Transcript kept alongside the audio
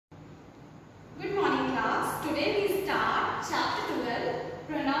Today we start chapter 12,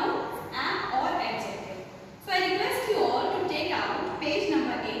 pronoun and or adjective. So I request you all to take out page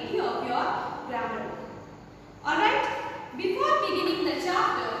number 80 of your grammar book. Alright, before beginning the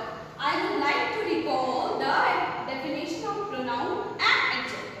chapter, I would like to recall the definition of pronoun and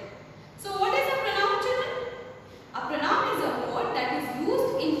adjective. So what is a pronoun, children? A pronoun is a word that is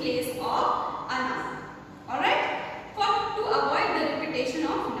used in place of a noun. Alright, to avoid the repetition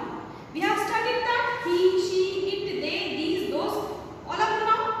of noun. We have studied that he, she, it, they, these, those, all are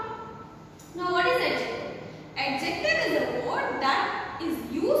pronoun. Now what is adjective? Adjective is a word that is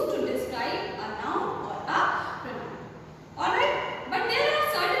used to describe a noun or a pronoun. Alright, but there are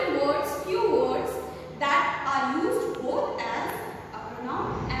certain words, few words that are used both as a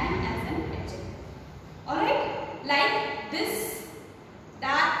pronoun and as an adjective. Alright, like this,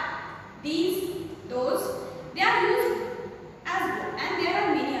 that, these, those, they are used as well, and there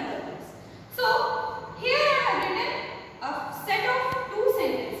are many other ones. So here I have written a set of two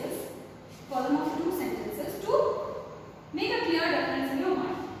sentences, column of two sentences to make a clear difference in your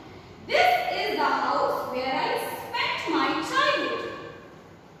mind. This is the house where I spent my childhood.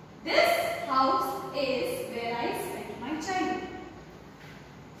 This house is where I spent my childhood.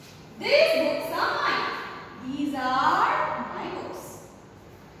 These books are mine. These are my books.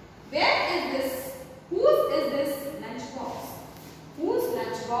 Where is this? Whose is this lunchbox? Whose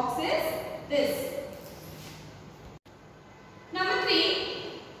lunchbox is this?